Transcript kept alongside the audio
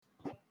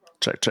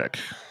Check, check.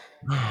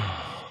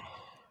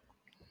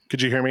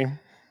 Could you hear me?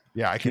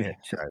 Yeah, I can hear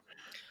you.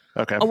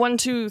 Okay. A 1,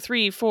 2,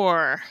 3,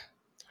 4.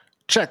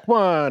 Check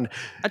one.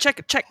 A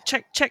check. Check,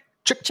 check.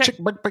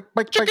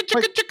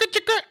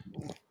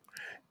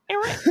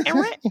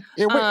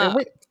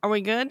 Are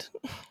we good?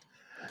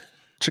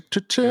 Check,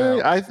 check, check.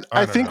 Yeah,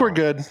 I think we're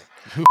good.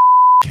 Who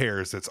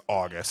cares? It's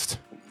August.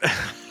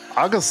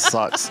 August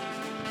sucks.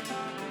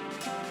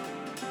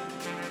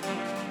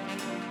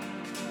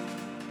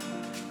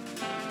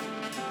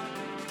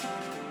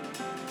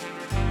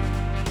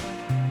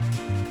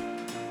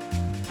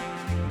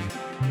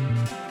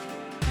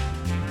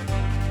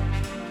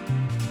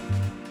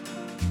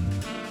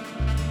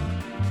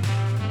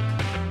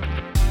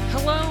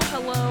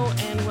 Hello,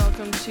 and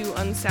welcome to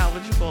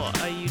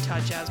Unsalvageable, a Utah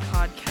Jazz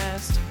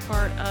podcast,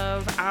 part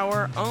of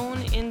our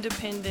own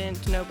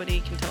independent,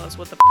 nobody can tell us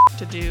what the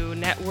to do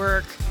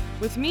network.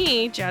 With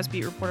me, Jazz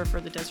Beat reporter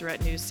for the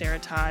Deseret News, Sarah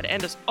Todd,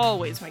 and as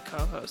always, my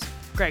co-host,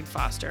 Greg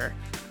Foster.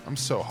 I'm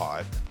so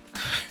hot.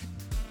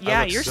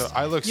 Yeah,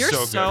 I look you're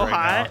so so good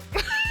hot. right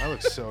now. I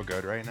look so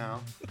good right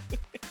now.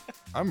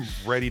 I'm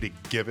ready to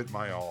give it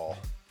my all.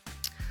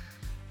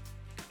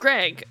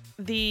 Greg,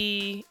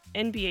 the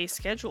NBA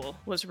schedule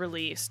was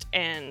released,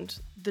 and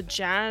the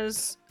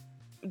Jazz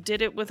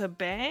did it with a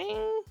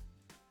bang?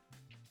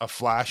 A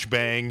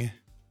flashbang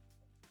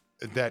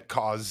that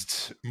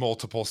caused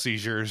multiple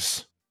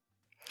seizures.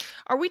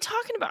 Are we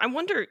talking about, I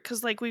wonder,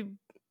 because we've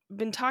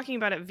been talking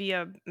about it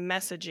via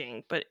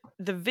messaging, but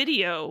the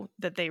video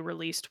that they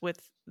released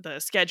with the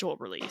schedule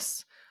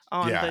release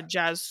on the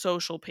Jazz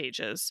social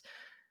pages,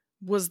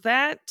 was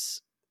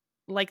that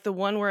like the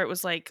one where it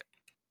was like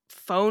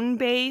phone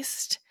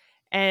based,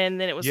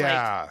 and then it was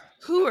like,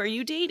 who are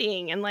you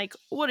dating, and like,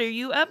 what are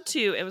you up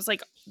to? It was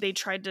like they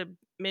tried to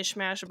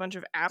mishmash a bunch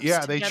of apps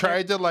together. They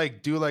tried to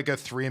like do like a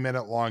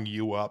 3-minute long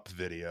you up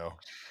video,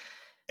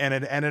 and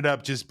it ended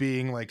up just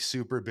being like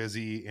super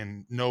busy,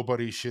 and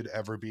nobody should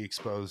ever be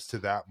exposed to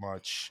that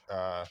much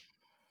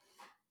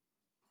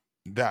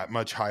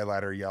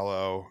highlighter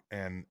yellow.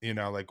 And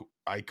like,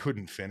 I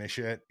couldn't finish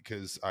it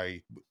because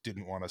I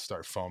didn't want to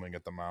start foaming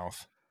at the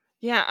mouth.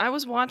 Yeah, I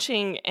was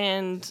watching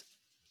and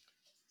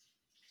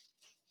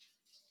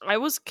I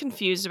was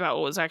confused about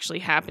what was actually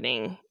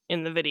happening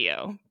in the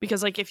video,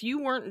 because like, if you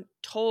weren't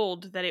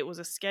told that it was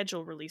a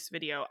schedule release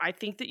video, I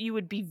think that you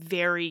would be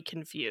very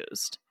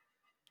confused.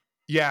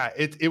 Yeah,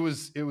 it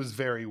was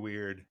very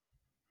weird.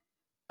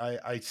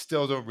 I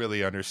still don't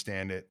really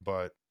understand it,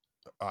 but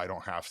I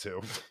don't have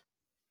to.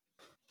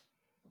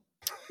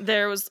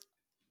 There was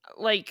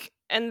like,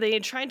 and they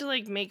tried to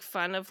like make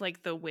fun of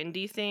like the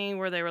Windy thing,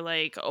 where they were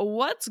like, oh,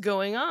 what's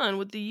going on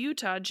with the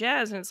Utah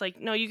Jazz? And it's like,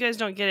 no, you guys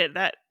don't get it.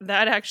 That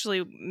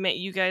actually meant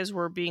you guys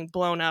were being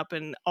blown up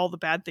and all the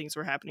bad things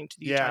were happening to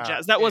the Utah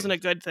Jazz. That wasn't a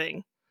good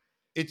thing.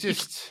 It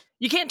just...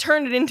 You can't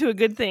turn it into a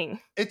good thing.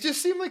 It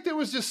just seemed like there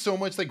was just so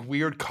much like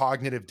weird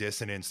cognitive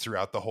dissonance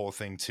throughout the whole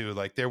thing too.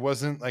 Like there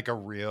wasn't like a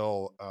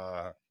real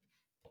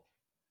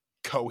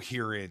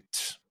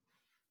coherent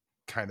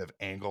kind of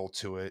angle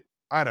to it.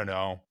 I don't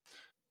know.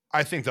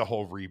 I think the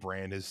whole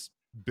rebrand has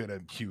been a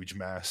huge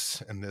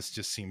mess, and this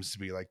just seems to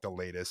be like the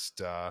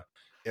latest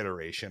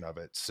iteration of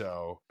it.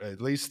 So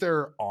at least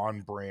they're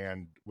on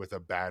brand with a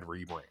bad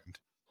rebrand.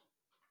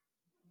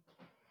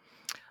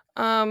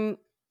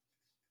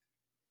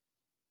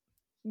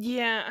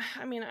 Yeah,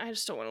 I mean, I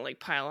just don't want to like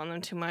pile on them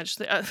too much.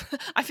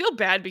 I feel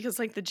bad because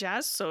like the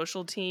Jazz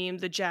social team,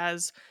 the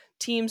Jazz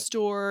team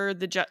store,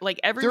 like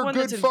everyone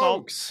that's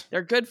involved,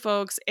 they're good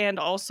folks, and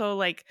also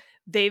like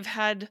they've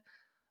had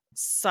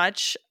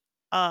such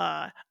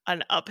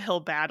an uphill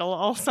battle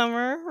all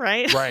summer,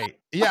 right? Right.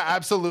 Yeah,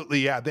 absolutely.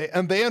 Yeah,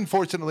 they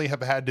unfortunately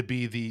have had to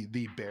be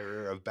the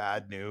bearer of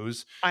bad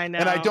news. I know,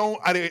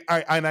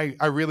 and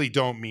I really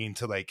don't mean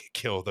to like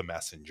kill the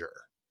messenger.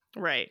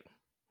 Right.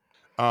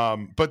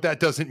 But that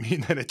doesn't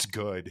mean that it's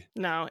good.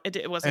 No,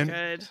 it wasn't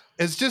good.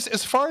 It's just,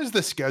 as far as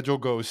the schedule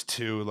goes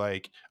too,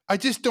 like, I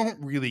just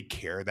don't really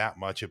care that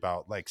much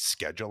about like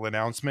schedule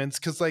announcements,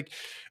 because like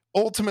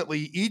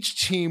ultimately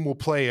each team will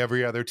play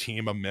every other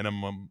team a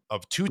minimum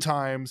of 2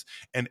 times,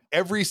 and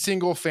every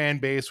single fan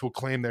base will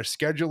claim their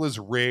schedule is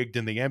rigged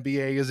and the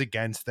NBA is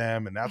against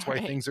them, and that's why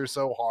things are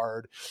so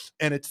hard.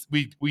 And it's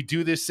we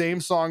do this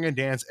same song and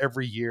dance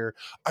every year.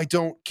 I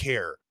don't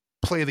care.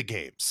 Play the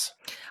games.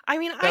 I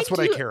mean, that's what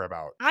I care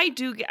about. I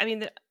do. I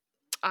mean,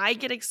 I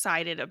get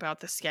excited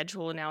about the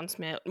schedule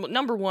announcement.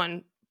 Number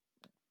one,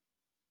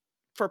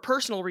 for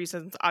personal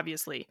reasons,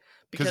 obviously,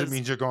 because it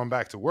means you're going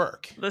back to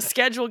work. The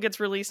schedule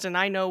gets released, and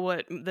I know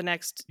what the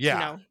next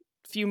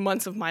few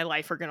months of my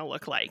life are going to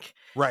look like.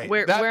 Right.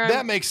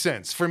 That makes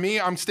sense. For me,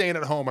 I'm staying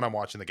at home and I'm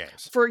watching the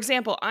games. For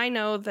example, I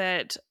know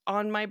that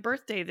on my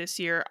birthday this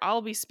year,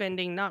 I'll be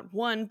spending not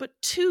 1, but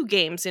 2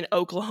 games in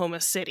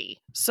Oklahoma City.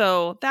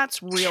 So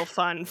that's real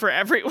fun for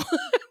everyone.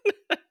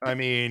 I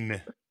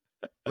mean,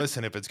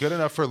 listen, if it's good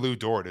enough for Lou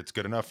Dort, it's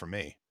good enough for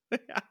me.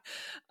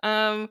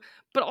 Yeah.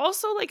 But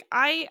also, like,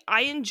 I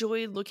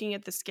enjoy looking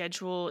at the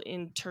schedule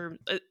in terms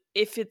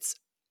if it's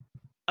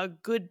a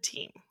good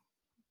team,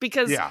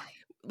 because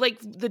like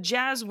the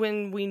Jazz,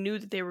 when we knew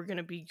that they were going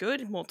to be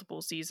good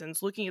multiple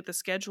seasons, looking at the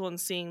schedule and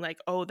seeing like,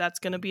 oh, that's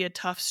going to be a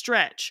tough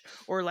stretch,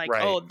 or like,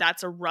 Right. oh,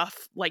 that's a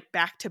rough like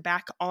back to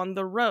back on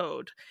the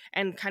road,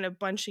 and kind of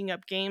bunching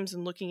up games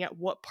and looking at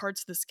what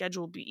parts of the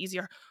schedule will be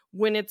easier.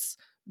 When it's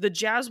the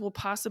Jazz will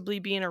possibly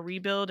be in a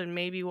rebuild and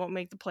maybe won't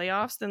make the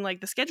playoffs, then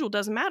like the schedule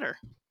doesn't matter.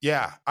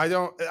 Yeah,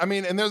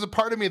 and there's a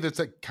part of me that's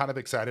like kind of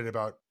excited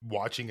about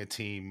watching a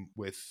team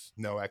with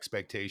no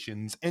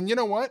expectations. And you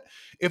know what?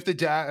 If the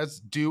Jazz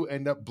do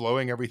end up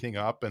blowing everything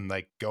up and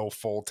like go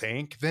full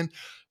tank, then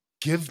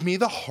give me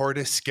the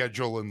hardest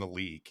schedule in the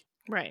league.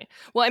 Right.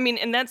 Well, I mean,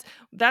 and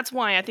that's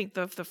why I think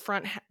the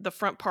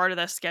front part of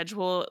the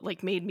schedule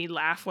like made me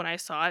laugh when I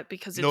saw it,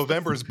 because it's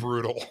November's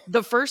brutal.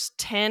 The first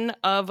 10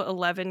 of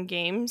 11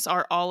 games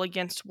are all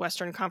against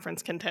Western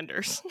Conference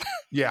contenders.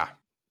 Yeah.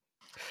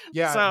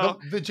 Yeah, So,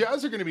 the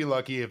Jazz are going to be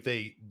lucky if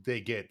they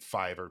get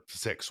 5 or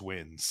 6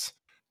 wins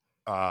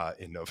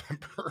in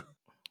November.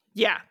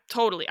 yeah,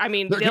 totally. I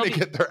mean, they're going to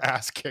get their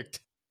ass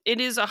kicked.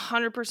 It is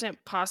 100%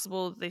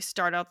 possible they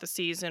start out the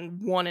season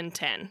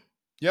 1-10.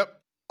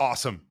 Yep.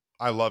 Awesome.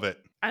 I love it.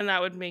 And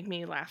that would make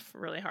me laugh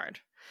really hard.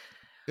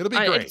 It'll be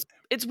great.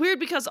 It's weird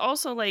because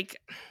also like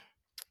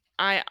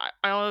I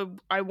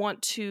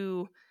want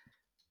to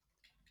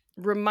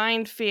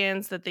remind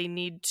fans that they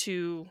need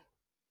to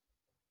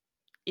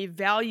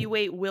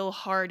evaluate Will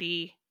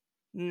Hardy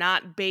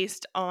not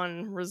based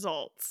on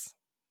results.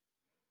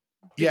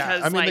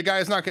 Because, I mean, like, the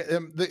guy's not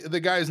gonna the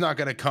guy's not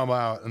going to come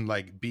out and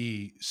like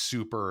be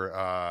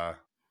super.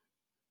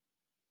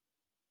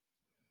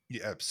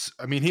 Yeah,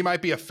 I mean, he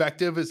might be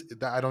effective.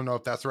 I don't know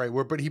if that's the right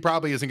word, but he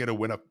probably isn't going to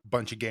win a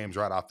bunch of games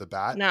right off the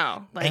bat.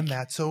 No, like, and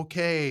that's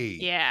okay.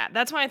 Yeah,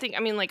 that's why I think.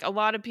 I mean, like a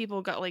lot of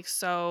people got like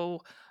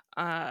so.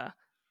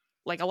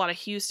 Like a lot of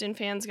Houston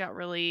fans got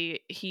really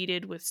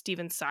heated with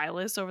Steven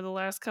Silas over the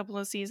last couple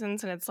of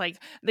seasons, and it's like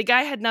the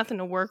guy had nothing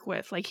to work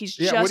with. Like he's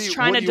just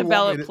trying to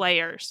develop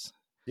players.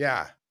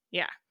 Yeah.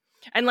 Yeah.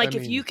 And like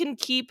if you can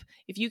keep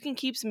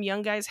some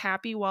young guys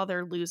happy while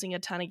they're losing a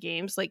ton of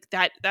games, like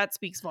that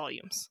speaks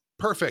volumes.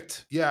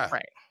 Perfect. Yeah.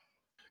 Right.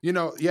 You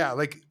know, yeah,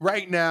 like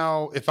right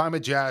now, if I'm a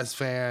Jazz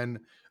fan,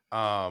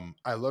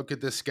 I look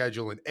at this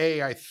schedule and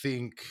I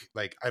think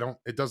like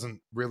it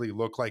doesn't really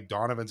look like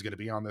Donovan's going to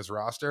be on this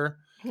roster.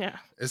 Yeah.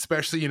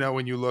 Especially, you know,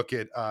 when you look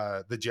at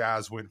the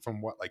Jazz went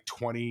from what, like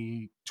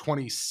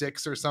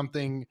 26 or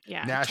something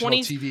national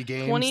TV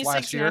games 26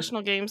 last year.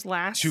 National games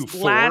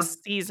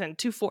last season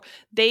to 4.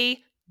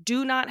 They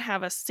do not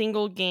have a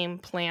single game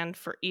planned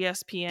for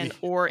ESPN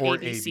or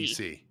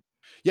ABC.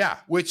 Yeah,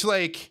 which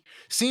like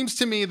seems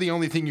to me the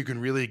only thing you can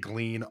really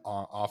glean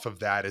off of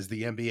that is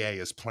the NBA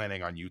is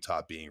planning on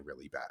Utah being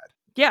really bad.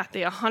 Yeah,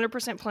 they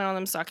 100% plan on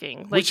them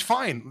sucking. Like, which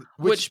fine,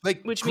 which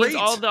means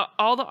all the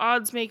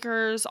odds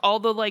makers, all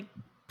the like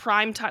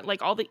prime time,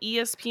 like all the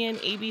ESPN,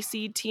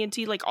 ABC,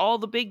 TNT, like all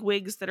the big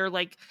wigs that are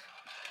like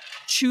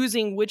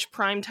choosing which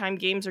primetime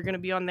games are going to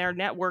be on their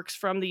networks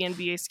from the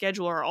NBA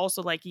schedule are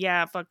also like,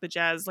 yeah, fuck the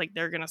Jazz, like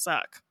they're going to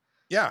suck.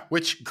 Yeah,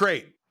 which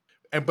great.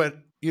 But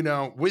you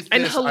know, with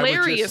and this,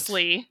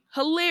 hilariously,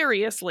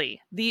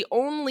 the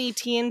only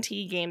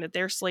TNT game that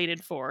they're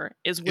slated for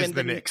is when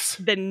the Knicks.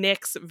 The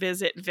Knicks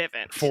visit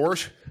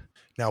Vivint.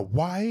 Now,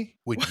 why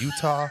would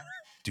Utah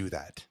do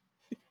that?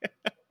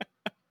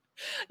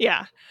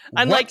 Yeah,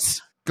 and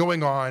what's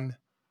going on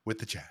with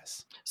the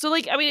Jazz? So,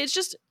 like, I mean,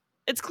 it's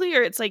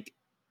clear. It's like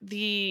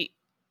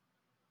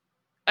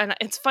and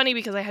it's funny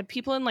because I had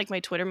people in like my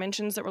Twitter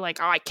mentions that were like,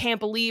 "Oh, I can't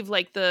believe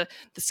like the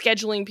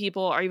scheduling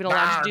people are even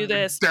allowed to do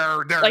this.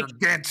 They're like,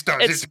 against us.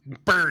 It's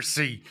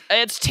conspiracy.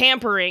 It's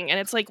tampering." And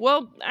it's like,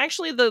 well,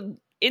 actually, the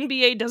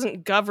NBA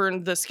doesn't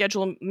govern the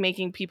schedule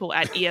making people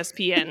at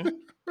ESPN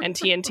and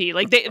TNT.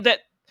 Like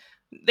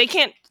they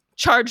can't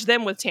charge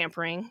them with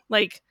tampering.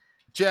 Like,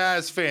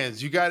 Jazz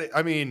fans, you got it.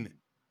 I mean,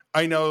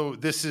 I know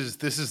this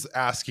is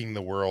asking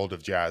the world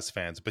of Jazz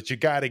fans, but you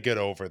got to get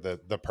over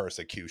the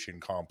persecution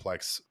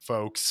complex,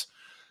 folks.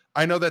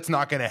 I know that's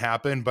not going to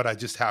happen, but I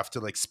just have to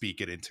like speak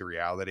it into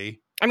reality.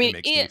 I mean, it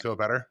makes me feel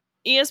better.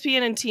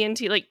 ESPN and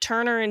TNT, like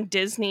Turner and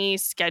Disney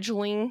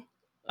scheduling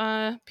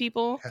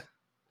people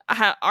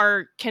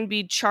can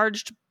be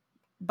charged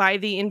by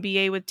the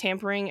NBA with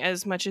tampering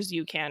as much as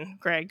you can,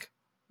 Greg.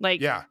 Like,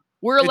 yeah,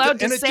 we're allowed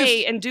to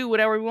say and do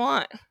whatever we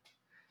want.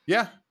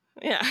 Yeah.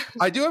 Yeah.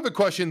 I do have a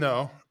question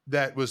though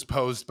that was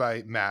posed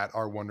by Matt,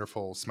 our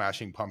wonderful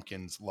Smashing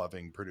Pumpkins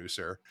loving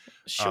producer.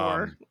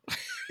 Sure.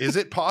 Is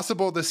it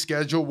possible the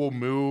schedule will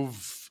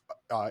move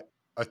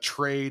the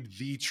trade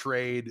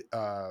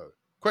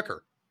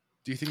quicker?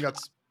 Do you think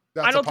that's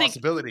a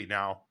possibility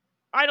now?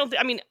 I don't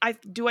think, I mean, I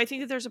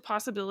think that there's a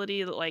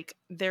possibility that like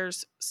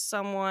there's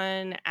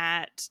someone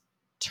at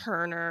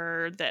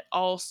Turner that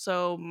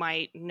also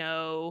might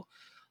know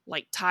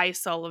like Ty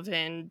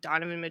Sullivan,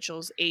 Donovan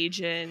Mitchell's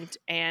agent,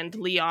 and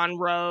Leon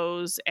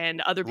Rose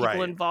and other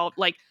people involved.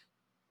 Like,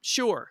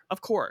 sure, of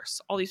course,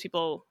 all these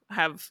people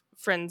have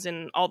friends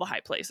in all the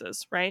high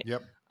places, right?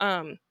 Yep.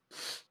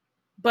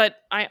 But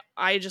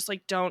I just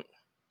like don't.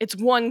 It's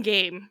one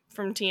game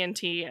from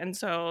TNT, and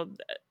so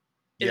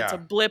it's a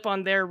blip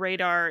on their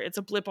radar. It's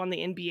a blip on the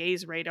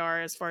NBA's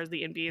radar as far as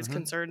the NBA is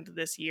concerned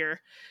this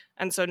year.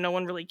 And so no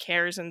one really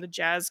cares, and the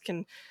Jazz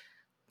can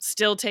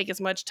still take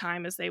as much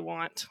time as they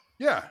want.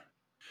 Yeah.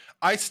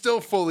 I still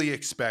fully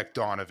expect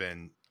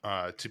Donovan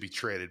to be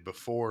traded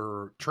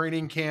before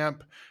training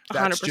camp.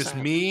 That's 100%. just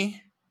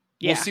me.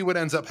 Yeah. We'll see what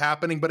ends up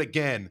happening. But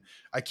again,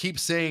 I keep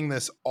saying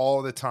this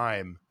all the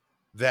time,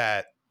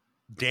 that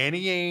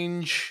Danny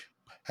Ainge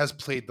has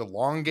played the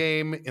long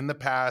game in the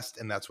past,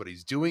 and that's what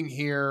he's doing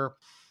here.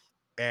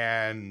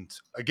 And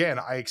again,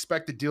 I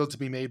expect the deal to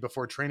be made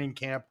before training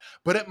camp,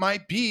 but it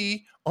might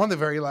be on the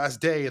very last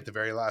day at the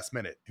very last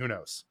minute. Who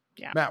knows?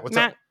 Yeah. Matt, what's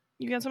up?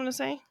 You got something to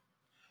say?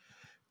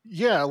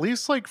 Yeah, at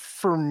least like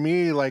for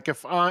me, like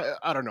if I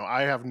don't know,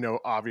 I have no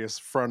obvious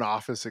front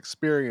office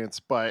experience,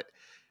 but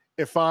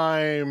if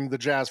I'm the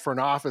Jazz front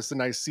office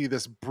and I see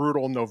this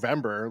brutal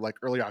November, like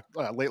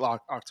late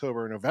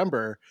October,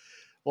 November,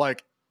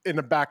 like in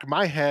the back of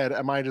my head,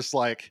 am I just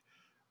like,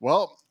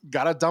 well,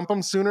 gotta dump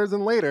them sooner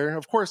than later?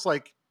 Of course,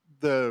 like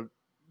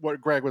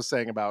what Greg was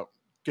saying about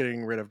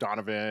getting rid of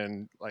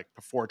Donovan, like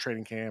before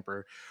training camp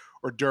or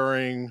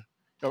during,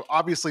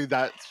 obviously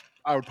that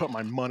I would put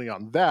my money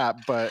on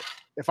that, but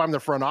if I'm the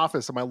front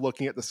office, am I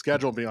looking at the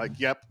schedule and being like,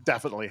 yep,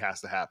 definitely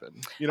has to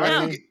happen? You know what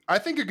I mean? I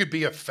think it could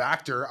be a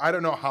factor. I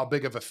don't know how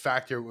big of a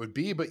factor it would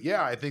be, but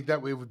yeah, I think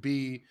that it would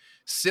be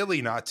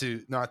silly not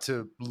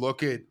to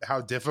look at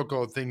how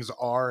difficult things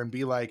are and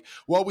be like,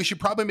 well, we should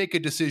probably make a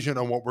decision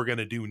on what we're going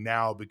to do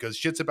now because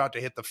shit's about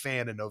to hit the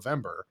fan in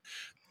November.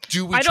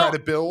 Do we try to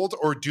build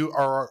or do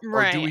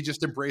we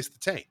just embrace the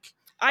tank?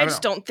 I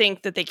just don't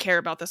think that they care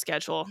about the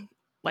schedule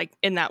like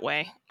in that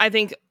way. I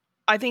think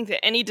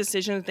that any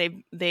decisions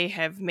they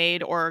have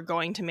made or are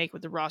going to make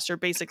with the roster,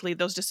 basically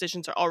those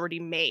decisions are already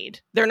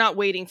made. They're not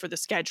waiting for the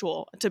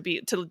schedule to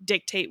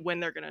dictate when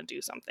they're going to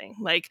do something.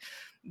 Like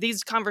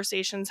these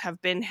conversations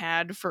have been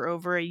had for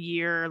over a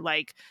year.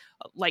 Like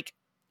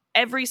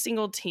every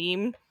single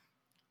team,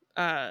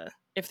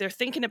 if they're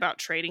thinking about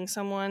trading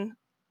someone,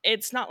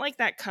 it's not like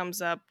that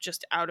comes up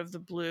just out of the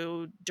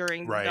blue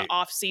during the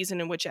off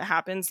season in which it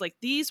happens. Like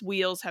these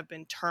wheels have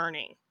been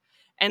turning,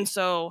 and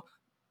so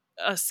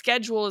a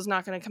schedule is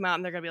not going to come out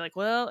and they're going to be like,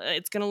 well,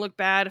 it's going to look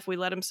bad if we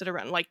let him sit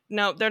around. Like,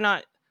 no, they're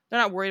not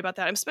worried about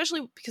that.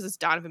 Especially because it's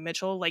Donovan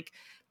Mitchell, like,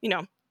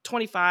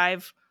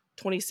 25,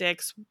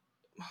 26.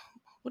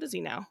 What is he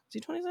now? Is he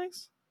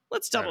 26?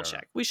 Let's double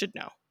check. We should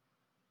know.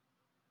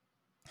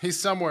 He's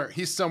somewhere.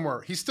 He's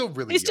still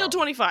really He's young. still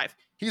 25.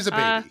 He's a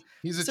baby.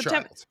 He's a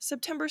child.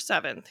 September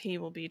 7th, he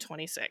will be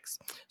 26.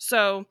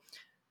 So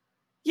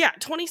yeah,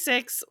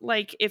 26,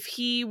 like if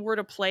he were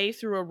to play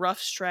through a rough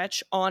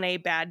stretch on a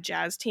bad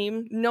Jazz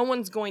team, no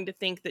one's going to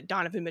think that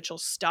Donovan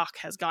Mitchell's stock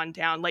has gone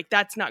down. Like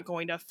that's not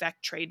going to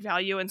affect trade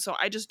value. And so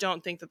I just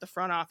don't think that the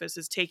front office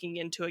is taking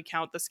into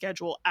account the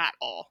schedule at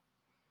all.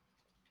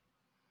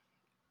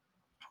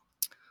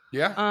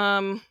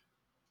 Yeah.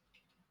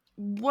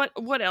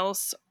 What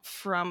else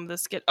from the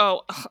skit?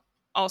 Oh,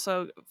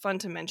 also fun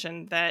to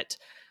mention that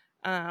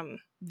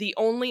the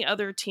only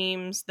other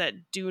teams that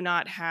do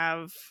not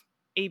have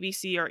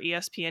ABC or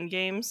ESPN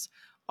games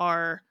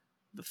are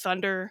the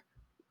Thunder,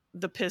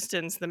 the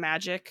Pistons, the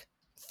Magic,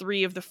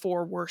 3 of the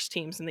 4 worst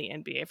teams in the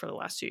NBA for the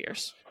last 2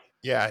 years.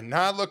 Yeah,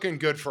 not looking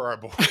good for our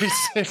boys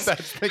if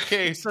that's the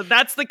case. So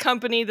that's the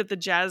company that the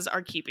Jazz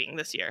are keeping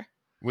this year.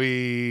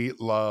 We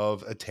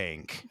love a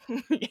tank.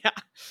 Yeah.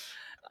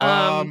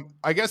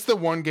 I guess the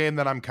one game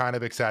that I'm kind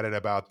of excited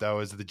about though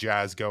is the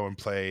Jazz go and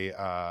play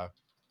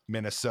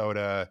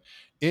Minnesota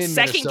in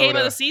second game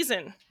of the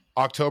season.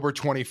 October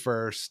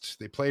 21st.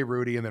 They play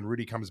Rudy and then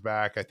Rudy comes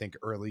back, I think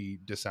early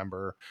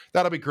December.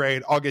 That'll be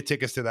great. I'll get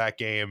tickets to that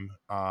game.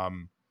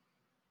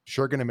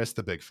 Sure gonna miss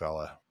the big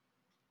fella.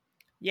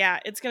 Yeah,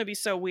 it's gonna be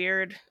so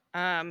weird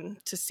to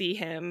see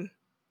him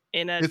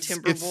in a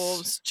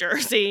Timberwolves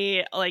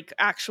jersey, like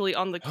actually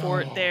on the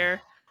court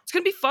there. It's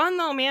gonna be fun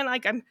though, man.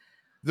 Like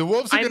the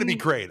Wolves are going to be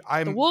great.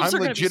 I'm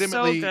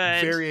legitimately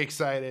very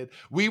excited.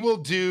 We will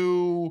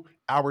do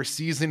our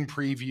season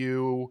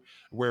preview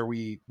where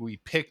we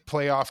pick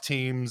playoff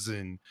teams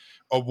and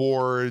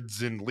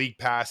awards and league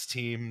pass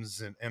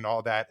teams and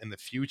all that in the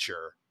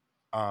future.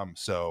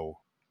 So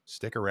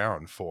stick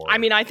around for. I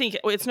mean, I think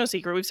it's no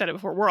secret. We've said it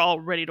before. We're all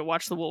ready to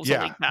watch the Wolves.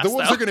 Yeah, league pass, the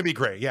Wolves are going to be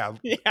great. Yeah,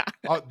 yeah.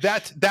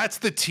 That's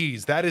the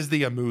tease. That is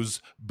the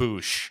amuse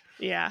bouche.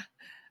 Yeah,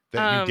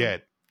 that you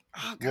get.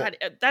 Oh God,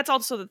 that's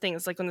also the thing.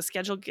 It's like when the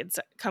schedule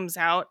comes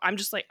out, I'm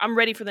just like, I'm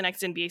ready for the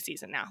next NBA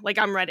season now. Like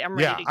I'm ready.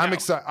 Yeah, to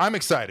go. I'm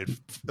excited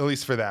at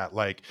least for that.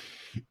 Like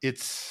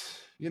it's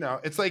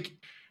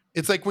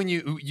like when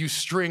you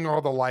string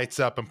all the lights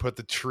up and put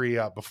the tree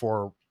up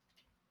before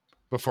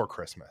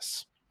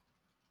Christmas.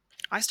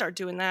 I start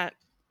doing that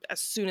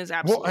as soon as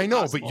absolutely Well, I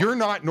know, possible. but you're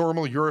not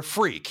normal. You're a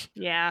freak.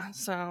 Yeah,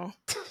 so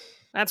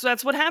that's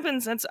what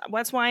happens.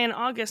 That's why in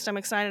August I'm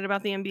excited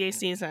about the NBA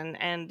season,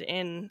 and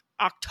in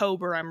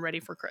October I'm ready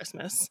for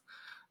Christmas.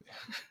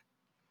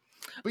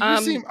 But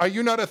are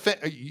you not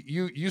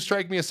you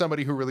strike me as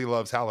somebody who really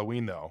loves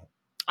Halloween though.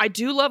 I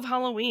do love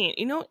Halloween.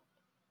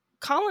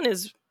 Colin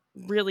is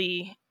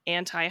really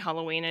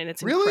anti-Halloween, and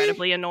it's Really?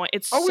 incredibly annoying.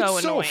 It's Oh, so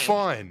it's annoying. so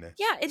fun.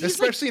 Yeah, and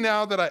especially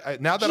now that I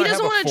he have a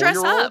doesn't want to dress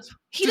 4-year-old. up.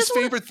 He It's his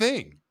doesn't favorite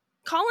thing.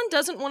 Colin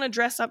doesn't want to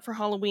dress up for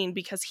Halloween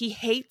because he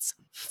hates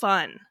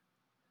fun.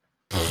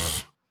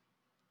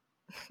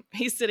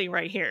 He's sitting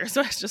right here,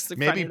 so it's just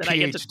Maybe funny that I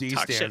get to PhD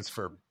talk stands shit.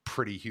 for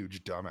pretty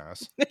huge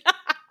dumbass.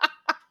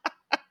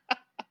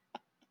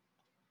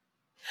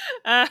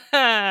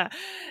 Yeah,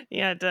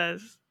 it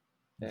does.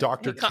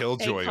 Dr.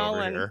 Killjoy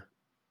Colin, over here.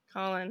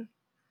 Colin.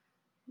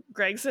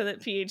 Greg said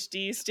that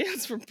PhD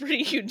stands for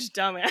pretty huge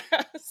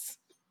dumbass.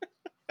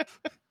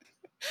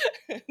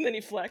 And then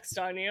he flexed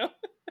on you.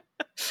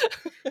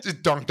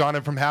 Just dunked on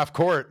him from half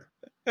court.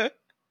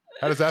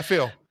 How does that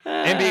feel?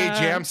 NBA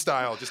Jam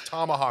style, just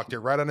tomahawked it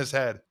right on his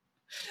head.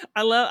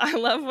 I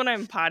love when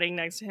I'm potting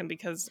next to him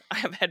because I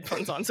have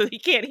headphones on, so he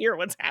can't hear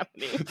what's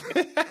happening.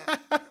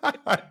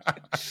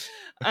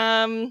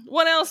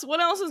 What else? What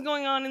else is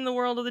going on in the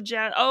world of the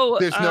Jazz? Oh,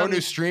 there's no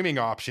new streaming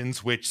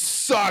options, which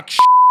suck.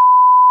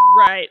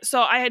 Right.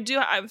 So I've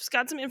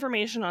got some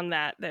information on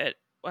that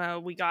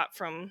we got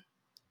from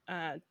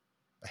I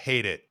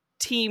hate it.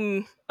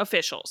 Team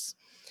officials.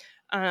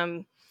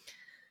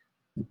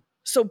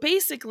 So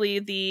basically,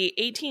 the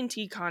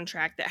AT&T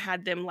contract that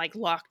had them like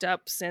locked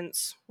up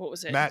since, what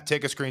was it? Matt,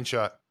 take a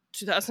screenshot.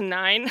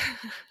 2009.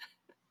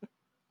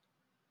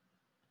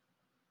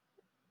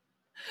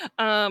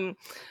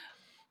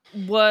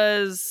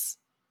 Was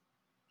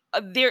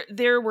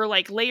there were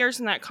like layers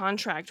in that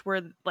contract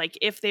where like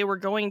if they were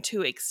going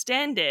to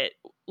extend it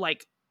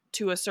like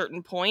to a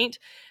certain point,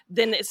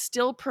 then it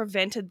still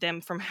prevented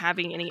them from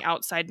having any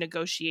outside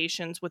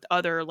negotiations with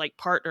other like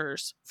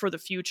partners for the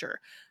future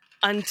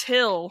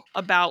until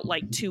about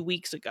like 2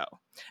 weeks ago.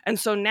 And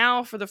so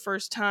now for the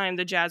first time,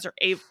 the Jazz are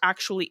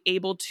actually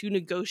able to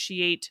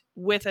negotiate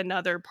with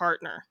another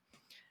partner.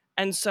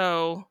 And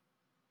so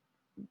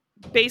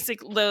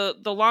basically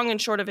the long and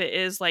short of it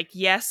is like,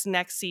 yes,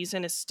 next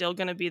season is still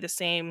going to be the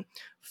same.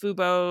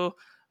 Fubo,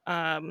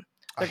 they're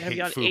going to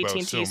be on Fubo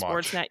AT&T so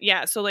Sportsnet.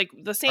 Yeah, so like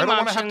the same I don't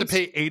want to have to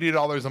pay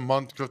 $80 a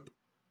month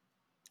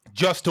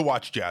just to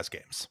watch Jazz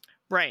games.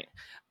 Right.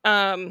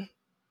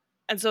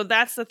 And so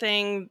that's the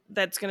thing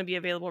that's going to be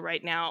available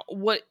right now.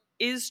 What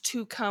is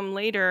to come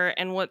later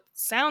and what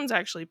sounds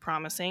actually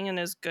promising and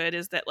is good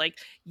is that like,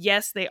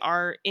 yes, they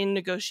are in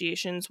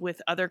negotiations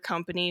with other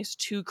companies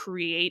to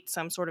create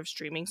some sort of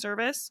streaming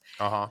service.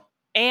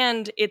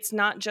 And it's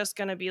not just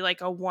going to be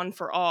like a one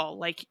for all.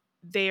 Like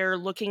they're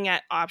looking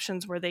at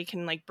options where they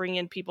can like bring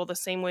in people the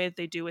same way that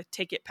they do with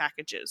ticket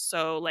packages.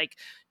 So like,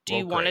 do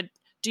you want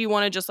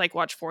to just like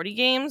watch 40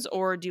 games,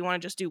 or do you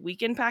want to just do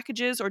weekend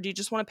packages, or do you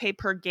just want to pay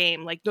per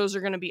game? Like those are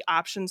going to be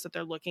options that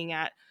they're looking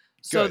at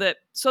so that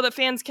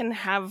fans can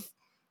have,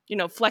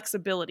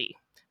 flexibility,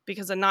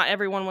 because not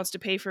everyone wants to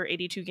pay for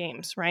 82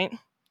 games. Right.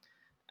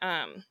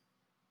 And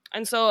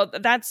so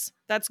that's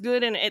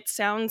good. And it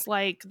sounds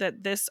like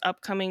that this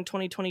upcoming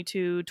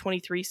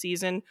 2022-23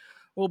 season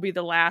will be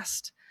the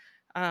last,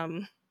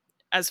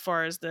 as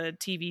far as the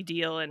TV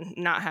deal and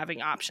not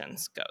having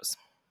options goes.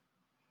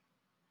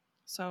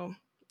 So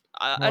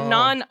a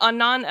non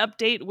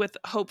update with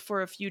hope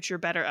for a future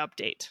better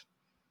update.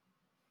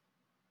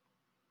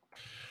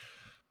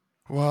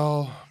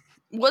 Well,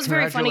 was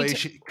very funny.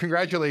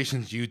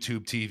 Congratulations,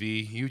 YouTube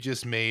TV. You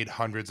just made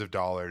hundreds of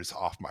dollars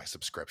off my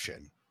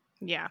subscription.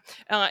 Yeah.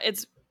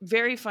 It's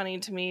very funny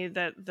to me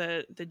that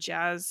the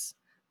Jazz,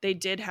 they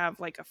did have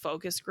like a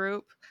focus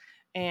group,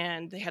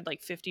 and they had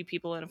like 50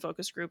 people in a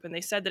focus group, and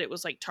they said that it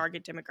was like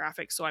target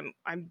demographic. So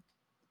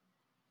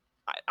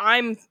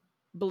I'm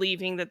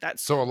believing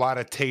that's so a lot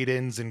of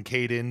Tadens and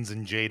Cadens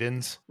and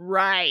Jadens.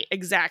 Right,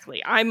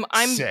 exactly. I'm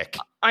sick.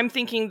 I'm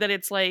thinking that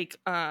it's like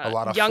a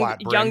lot of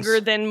younger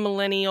than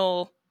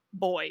millennial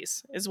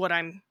boys is what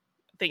I'm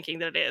thinking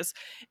that it is.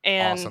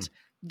 And awesome.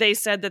 They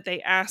said that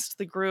they asked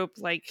the group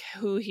like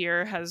who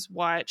here has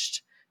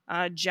watched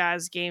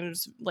Jazz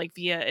games like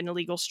via an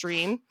illegal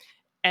stream,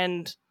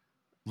 and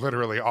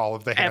literally all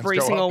of the hands every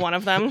single one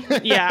of them.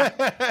 Yeah.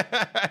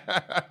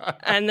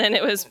 And then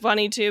it was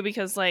funny too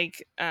because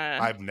like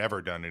I've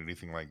never done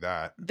anything like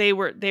that. They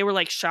were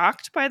like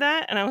shocked by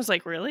that, and I was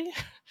like, really?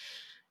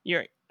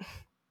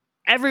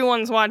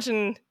 Everyone's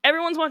watching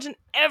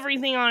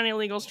everything on an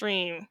illegal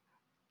stream.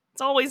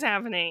 It's always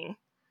happening.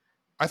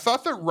 I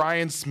thought that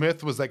Ryan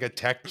Smith was like a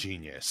tech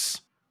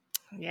genius.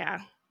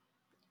 Yeah.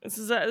 This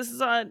is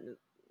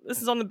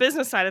on the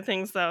business side of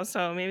things, though,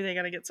 so maybe they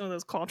got to get some of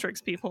those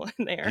Qualtrics people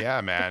in there.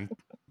 Yeah, man.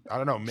 I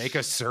don't know. Make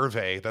a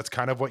survey. That's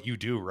kind of what you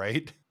do,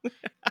 right?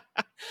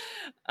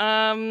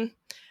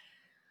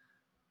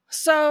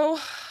 So,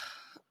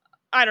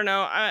 I don't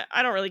know.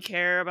 I don't really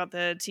care about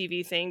the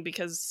TV thing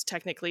because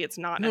technically it's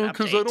not an update.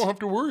 Because I don't have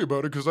to worry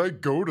about it because I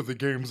go to the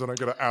games and I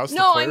got to ask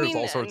the players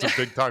all sorts of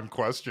big-time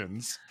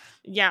questions.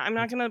 Yeah, I'm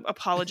not going to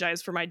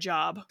apologize for my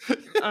job.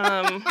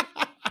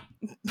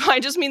 I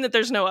just mean that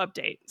there's no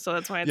update. So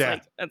that's why it's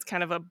like, that's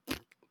kind of a,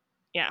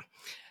 yeah.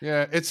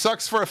 Yeah, it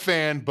sucks for a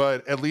fan,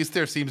 but at least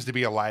there seems to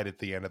be a light at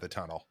the end of the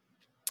tunnel.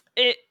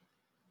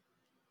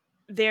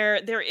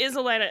 There is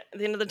a light at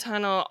the end of the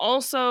tunnel.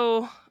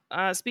 Also,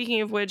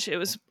 speaking of which,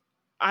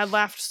 I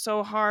laughed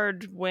so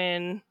hard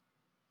when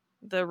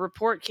the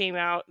report came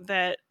out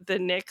that the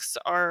Knicks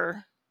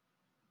are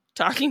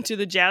talking to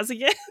the Jazz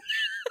again.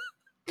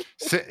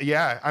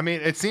 Yeah, I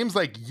mean, it seems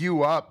like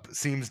 "you up"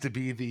 seems to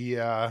be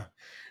the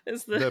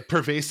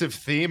pervasive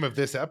theme of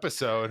this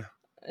episode.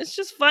 It's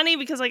just funny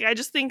because, like, I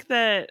just think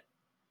that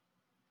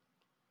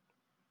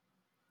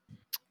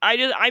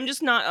I'm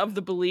just not of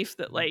the belief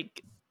that,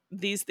 like,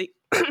 these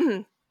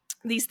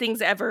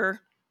things ever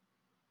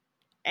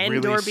end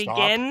really or stop.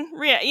 begin.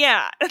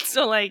 Yeah.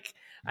 So, like,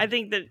 I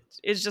think that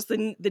it's just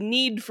the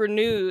need for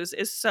news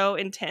is so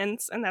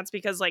intense, and that's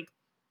because, like,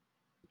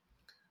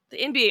 the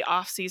NBA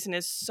offseason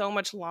is so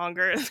much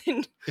longer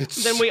than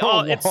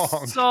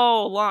It's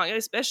so long,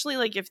 especially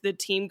like if the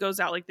team goes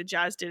out like the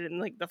Jazz did in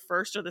like the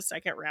first or the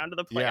second round of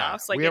the playoffs. Yeah,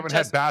 like we haven't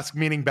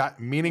had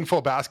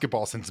meaningful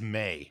basketball since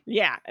May.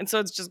 Yeah, and so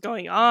it's just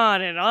going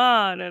on and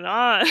on and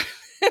on.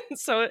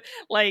 So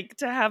like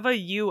to have a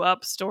 "you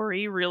up"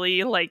 story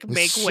really like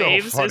make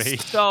waves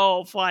is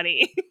so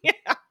funny. Yeah.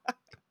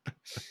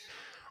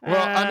 Well,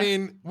 I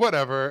mean,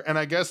 whatever. And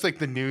I guess like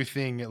the new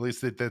thing, at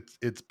least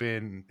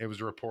it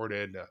was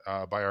reported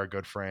by our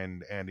good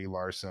friend Andy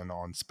Larson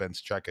on Spence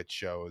Checkett's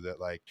show that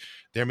like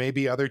there may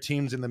be other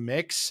teams in the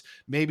mix.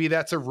 Maybe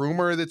that's a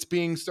rumor that's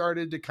being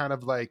started to kind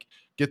of like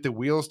get the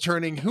wheels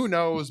turning. Who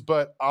knows?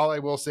 But all I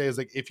will say is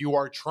like if you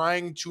are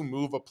trying to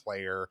move a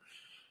player,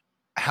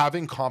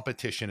 having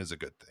competition is a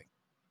good thing.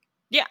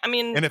 Yeah, I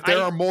mean, and if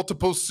there are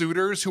multiple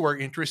suitors who are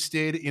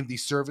interested in the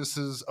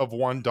services of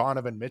one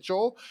Donovan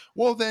Mitchell,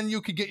 well, then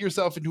you could get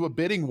yourself into a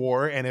bidding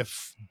war. And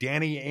if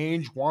Danny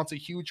Ainge wants a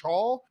huge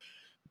haul,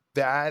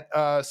 that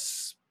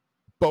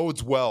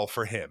bodes well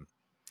for him.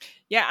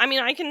 Yeah, I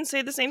mean, I can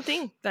say the same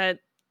thing, that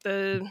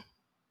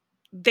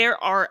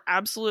there are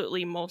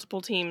absolutely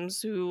multiple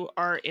teams who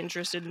are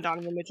interested in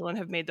Donovan Mitchell and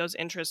have made those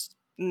interests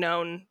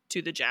known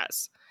to the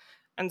Jazz.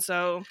 And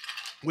so,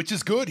 which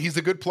is good. He's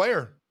a good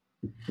player.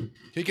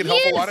 He can help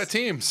a lot of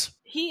teams.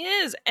 He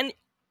is. And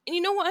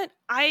you know what?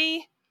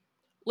 I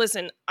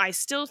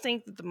still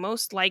think that the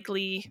most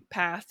likely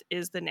path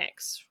is the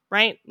Knicks,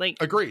 right? Like,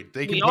 agreed.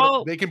 They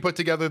can put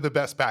together the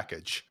best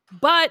package.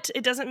 But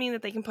it doesn't mean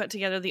that they can put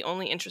together the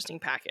only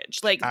interesting package.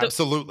 Like,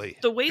 absolutely.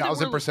 The way that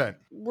 1000%.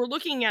 We're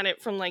looking at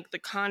it from like the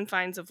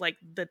confines of like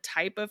the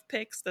type of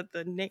picks that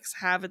the Knicks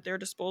have at their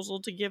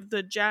disposal to give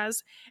the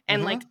Jazz,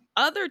 and like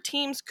other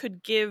teams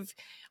could give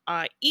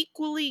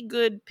equally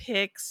good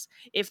picks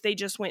if they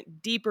just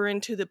went deeper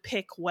into the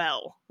pick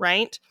well,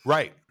 right?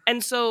 Right.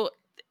 And so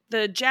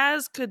the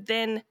Jazz could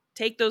then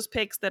take those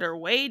picks that are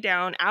way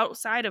down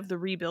outside of the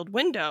rebuild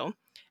window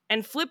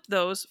and flip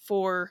those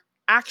for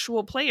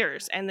actual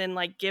players, and then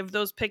like give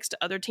those picks to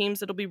other teams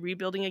that'll be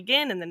rebuilding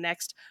again in the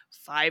next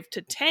 5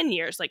 to 10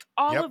 years. Like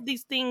all of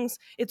these things,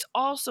 it's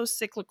all so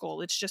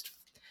cyclical. It's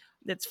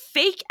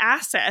fake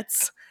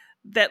assets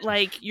that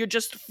like you're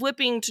just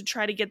flipping to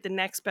try to get the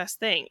next best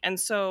thing. And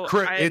so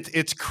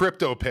it's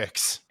crypto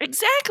picks.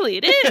 Exactly,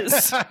 it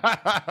is.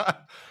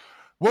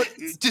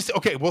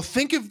 Well,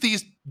 think of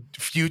these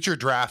future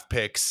draft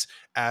picks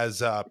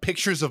as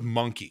pictures of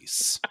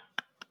monkeys.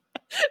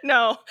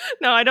 No,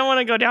 I don't want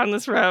to go down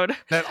this road.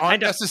 That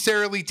aren't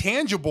necessarily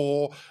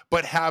tangible,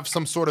 but have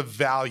some sort of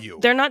value.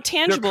 They're not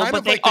tangible,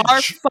 but they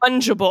are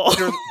fungible.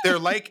 They're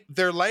like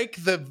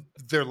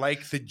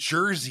the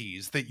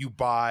jerseys that you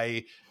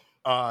buy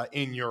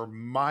in your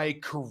My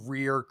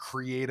Career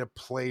Create a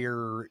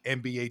Player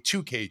NBA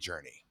 2K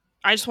journey.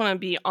 I just want to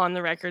be on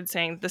the record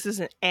saying this is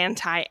an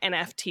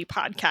anti-NFT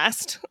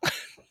podcast.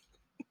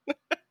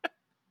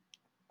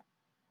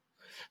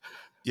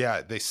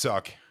 Yeah, they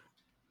suck.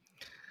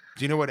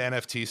 Do you know what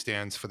NFT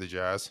stands for the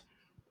Jazz?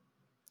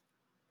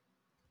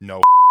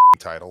 No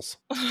titles.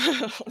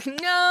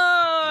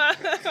 No.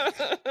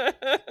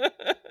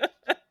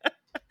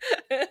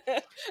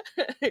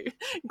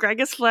 Greg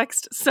has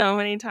flexed so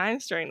many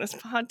times during this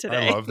pod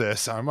today. I love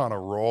this. I'm on a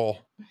roll.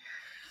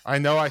 I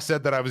know I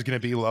said that I was going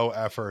to be low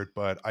effort,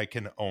 but I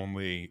can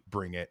only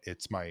bring it.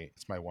 It's my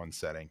one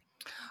setting.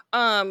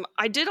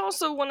 I did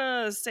also want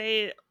to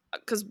say,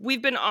 because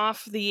we've been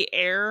off the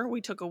air, we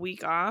took a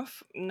week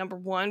off. Number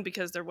one,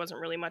 because there wasn't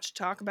really much to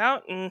talk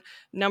about, and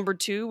number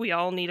two, we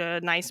all need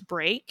a nice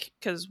break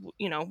because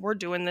we're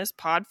doing this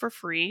pod for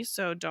free,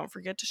 so don't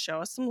forget to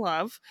show us some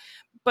love.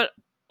 But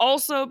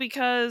also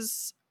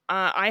because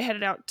I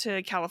headed out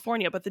to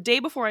California, but the day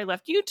before I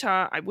left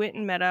Utah, I went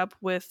and met up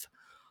with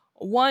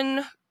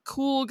one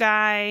cool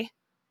guy,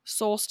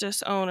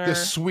 Solstice owner, the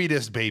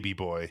sweetest baby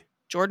boy,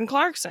 Jordan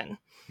Clarkson,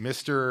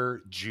 Mr.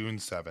 June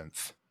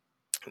 7th.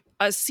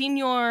 A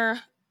senior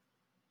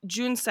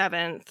June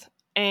 7th,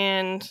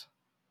 and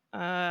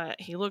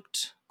he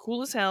looked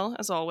cool as hell,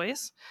 as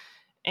always.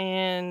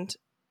 And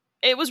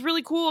it was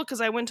really cool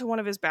because I went to one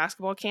of his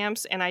basketball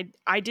camps, and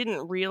I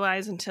didn't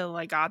realize until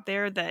I got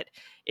there that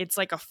it's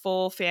like a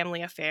full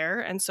family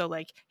affair. And so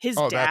like his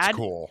dad, that's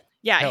cool.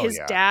 Yeah, his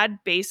dad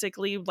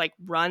basically like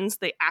runs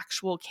the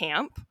actual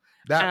camp.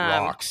 That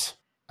rocks.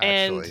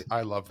 Actually,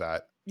 I love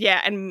that. Yeah,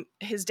 and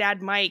his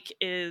dad Mike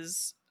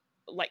is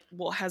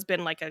has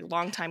been like a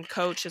longtime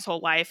coach his whole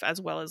life,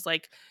 as well as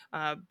like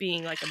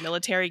being like a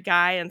military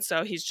guy, and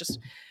so he's just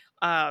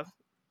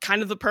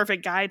kind of the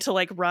perfect guy to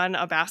like run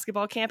a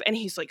basketball camp. And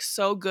he's like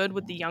so good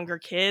with the younger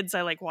kids.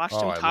 I like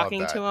watched him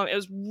talking to him. It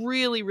was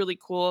really, really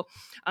cool.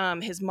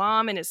 His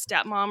mom and his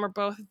stepmom are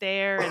both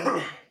there,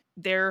 and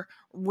they're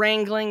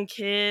wrangling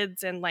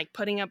kids and like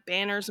putting up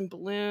banners and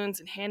balloons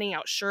and handing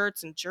out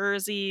shirts and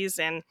jerseys.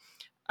 And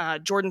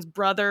Jordan's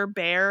brother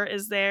Bear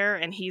is there,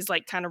 and he's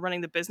like kind of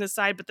running the business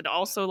side, but then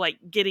also like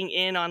getting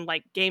in on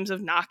like games of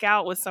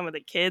knockout with some of the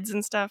kids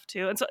and stuff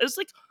too. And so it was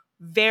like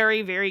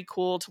very, very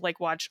cool to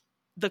like watch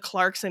the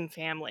Clarkson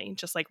family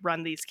just like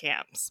run these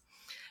camps.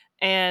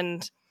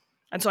 And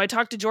so I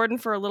talked to Jordan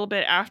for a little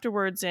bit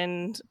afterwards,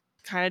 and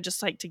kind of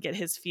just like to get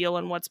his feel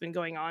on what's been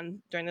going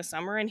on during the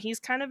summer. And he's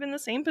kind of in the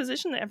same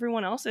position that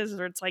everyone else is,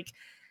 where it's like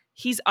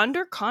he's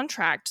under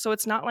contract, so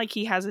it's not like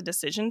he has a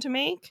decision to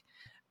make,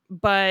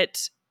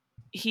 but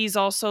he's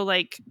also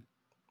like,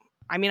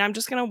 I mean, I'm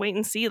just gonna wait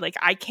and see. Like,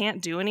 I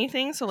can't do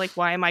anything, so like,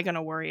 why am I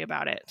gonna worry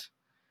about it?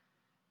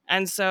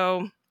 And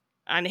so,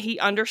 and he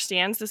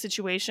understands the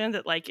situation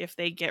that like if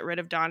they get rid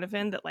of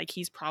Donovan, that like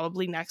he's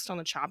probably next on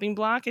the chopping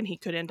block and he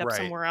could end up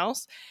somewhere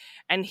else.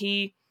 And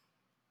he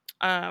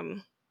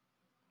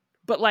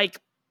but like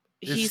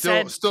he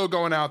still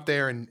going out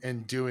there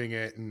and doing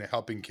it and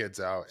helping kids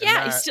out.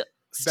 Yeah, he's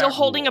still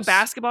holding a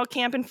basketball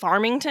camp in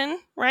Farmington,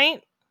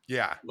 right?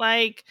 Yeah.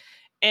 Like,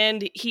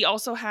 and he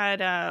also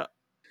had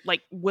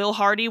like Will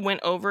Hardy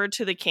went over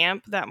to the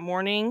camp that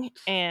morning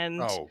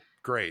and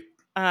great.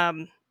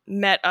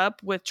 Met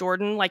up with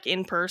Jordan like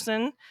in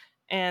person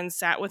and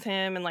sat with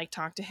him and like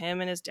talked to him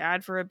and his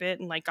dad for a bit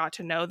and like got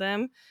to know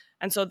them.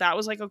 And so that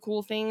was like a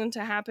cool thing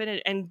to happen.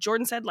 And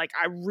Jordan said, like,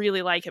 I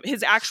really like him.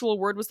 His actual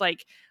word was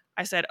like,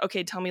 I said,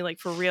 okay, tell me like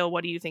for real,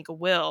 what do you think of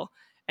Will?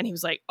 And he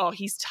was like, oh,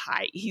 he's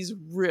tight. He's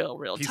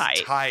real tight.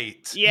 He's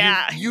tight.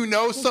 Yeah. You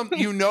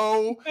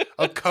know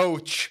a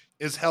coach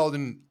is held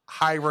in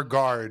high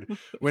regard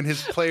when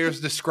his players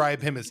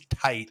describe him as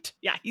tight.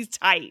 Yeah, he's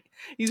tight.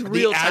 He's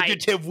real tight. The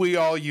adjective we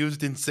all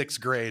used in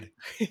 6th grade.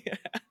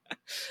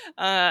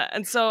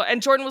 And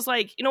Jordan was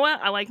like, you know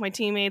what? I like my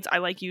teammates. I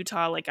like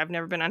Utah. Like, I've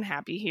never been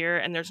unhappy here,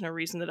 and there's no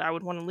reason that I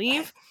would want to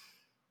leave.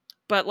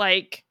 But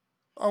like,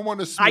 I want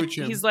to smooch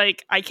him. He's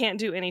like, I can't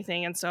do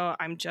anything, and so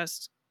I'm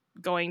just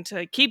going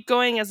to keep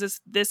going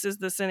as this is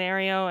the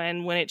scenario,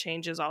 and when it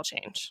changes, I'll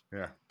change.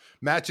 Yeah.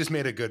 Matt just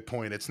made a good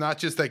point. It's not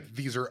just like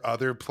these are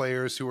other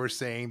players who are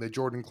saying that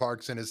Jordan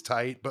Clarkson is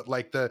tight, but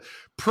like the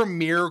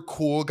premier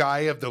cool guy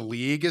of the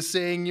league is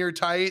saying you're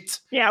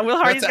tight. Yeah, Will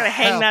Hardy's gonna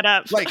hang that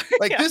up. Like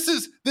yeah. this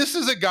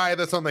is a guy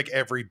that's on like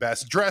every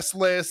best dress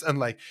list and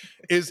like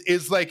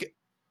is like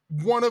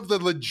one of the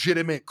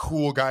legitimate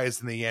cool guys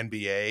in the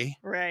NBA.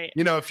 Right.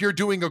 You know, if you're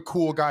doing a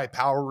cool guy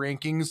power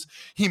rankings,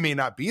 he may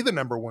not be the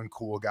number one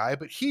cool guy,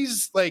 but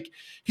he's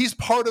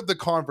part of the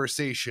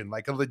conversation,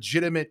 like a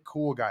legitimate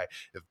cool guy.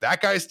 If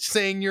that guy's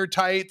saying you're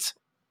tight,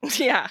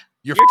 yeah,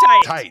 you're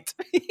tight.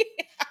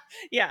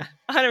 Yeah,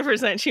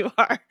 100% you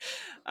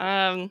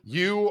are.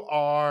 You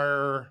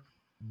are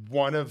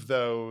one of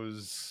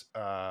those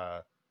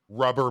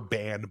rubber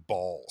band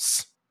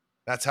balls.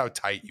 That's how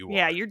tight you are.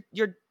 Yeah,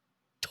 you're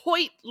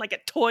toy like a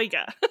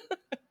toyga.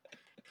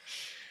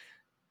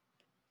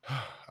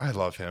 I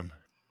love him.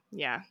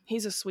 Yeah,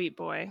 he's a sweet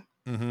boy.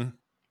 Mm-hmm.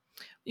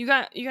 You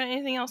got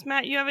anything else,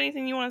 Matt? You have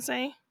anything you want to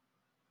say?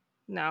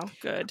 No,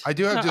 good. I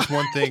do have just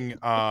one thing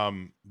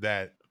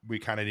that we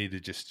kind of need to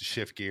just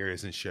shift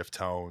gears and shift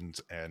tones.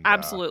 And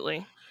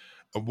absolutely,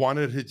 I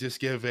wanted to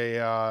just give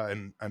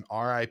an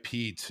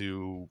RIP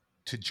to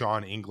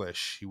John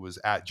English. He was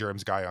at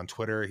Germs Guy on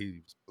Twitter.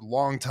 He's a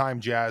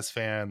longtime Jazz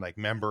fan, like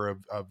member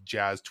of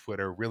Jazz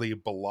Twitter, really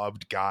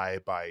beloved guy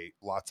by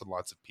lots and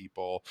lots of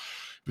people.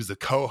 He was the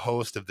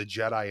co-host of the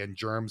Jedi and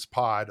Germs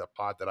pod, a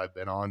pod that I've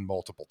been on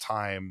multiple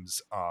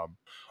times.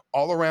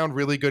 All around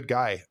really good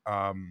guy.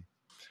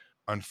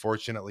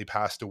 Unfortunately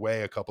passed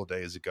away a couple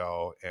days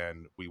ago,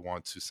 and we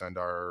want to send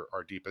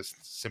our deepest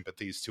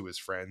sympathies to his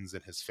friends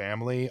and his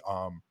family.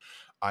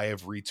 I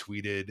have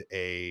retweeted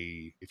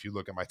if you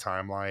look at my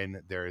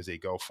timeline, there is a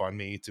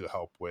GoFundMe to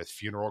help with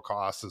funeral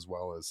costs as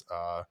well as,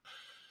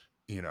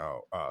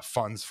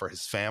 funds for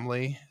his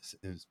family.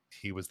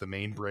 He was the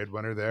main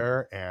breadwinner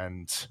there.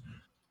 And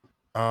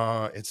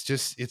it's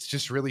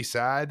just really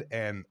sad.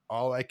 And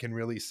all I can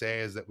really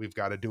say is that we've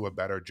got to do a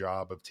better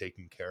job of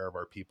taking care of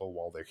our people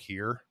while they're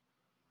here.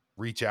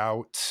 Reach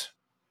out,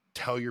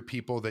 tell your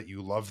people that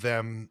you love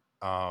them.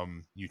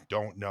 You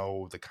don't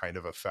know the kind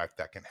of effect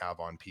that can have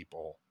on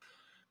people.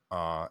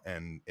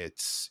 And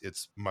it's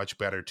much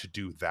better to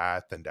do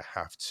that than to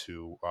have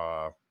to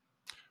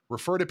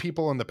refer to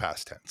people in the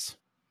past tense.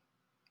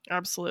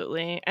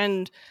 Absolutely.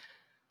 And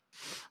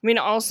I mean,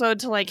 also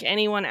to like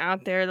anyone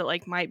out there that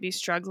like might be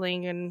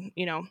struggling and,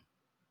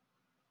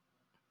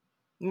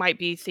 might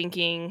be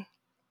thinking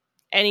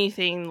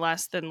anything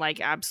less than like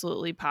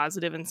absolutely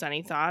positive and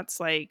sunny thoughts,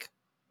 like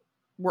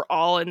we're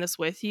all in this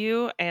with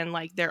you, and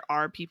like there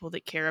are people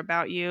that care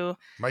about you.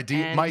 My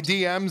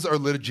DMs are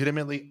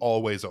legitimately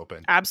always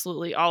open.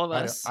 Absolutely, all of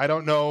us. I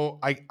don't know.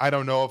 I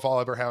don't know if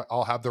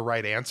I'll have the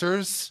right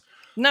answers.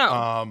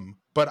 No.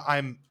 But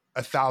I'm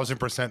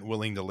 1,000%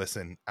 willing to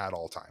listen at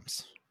all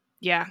times.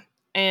 Yeah.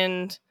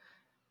 And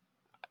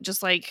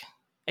just like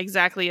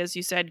exactly as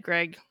you said,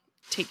 Greg,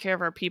 take care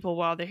of our people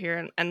while they're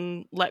here,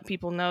 and let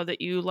people know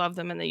that you love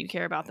them and that you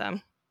care about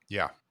them.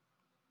 Yeah.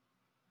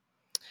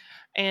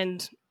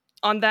 And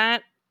on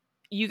that,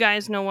 you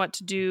guys know what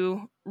to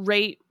do.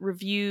 Rate,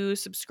 review,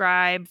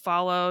 subscribe,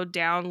 follow,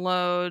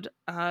 download.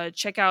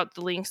 Check out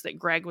the links that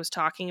Greg was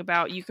talking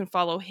about. You can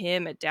follow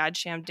him at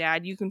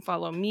DadShamDad. You can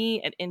follow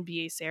me at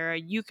NBA Sarah.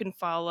 You can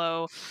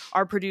follow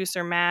our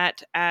producer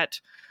Matt at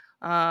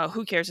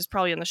who cares? It's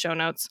probably in the show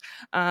notes.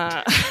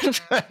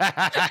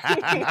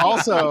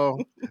 Also,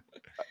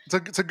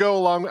 to go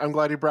along, I'm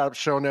glad you brought up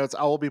show notes.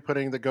 I will be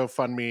putting the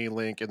GoFundMe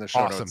link in the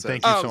show notes.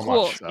 Thank you so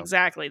much. So.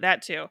 Exactly,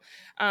 that too.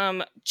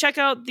 Check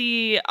out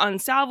the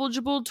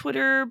Unsalvageable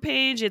Twitter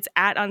page. It's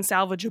at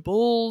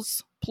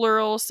Unsalvageables,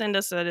 plural. Send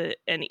us an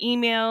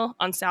email,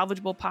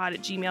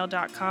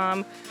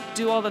 unsalvageablepod@gmail.com.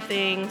 Do all the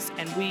things,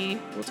 and we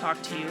will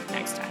talk to you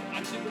next time.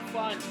 I'm super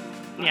fun.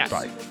 Yeah,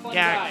 Super fun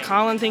yeah. guy.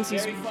 Colin thinks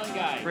Very he's fun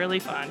guy. really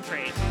fun.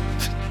 Great.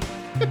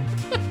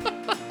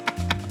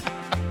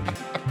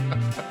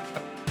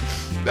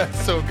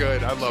 That's so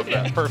good. I love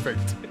that.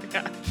 Perfect.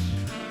 Yeah.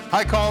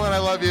 Hi, Colin. I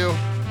love you.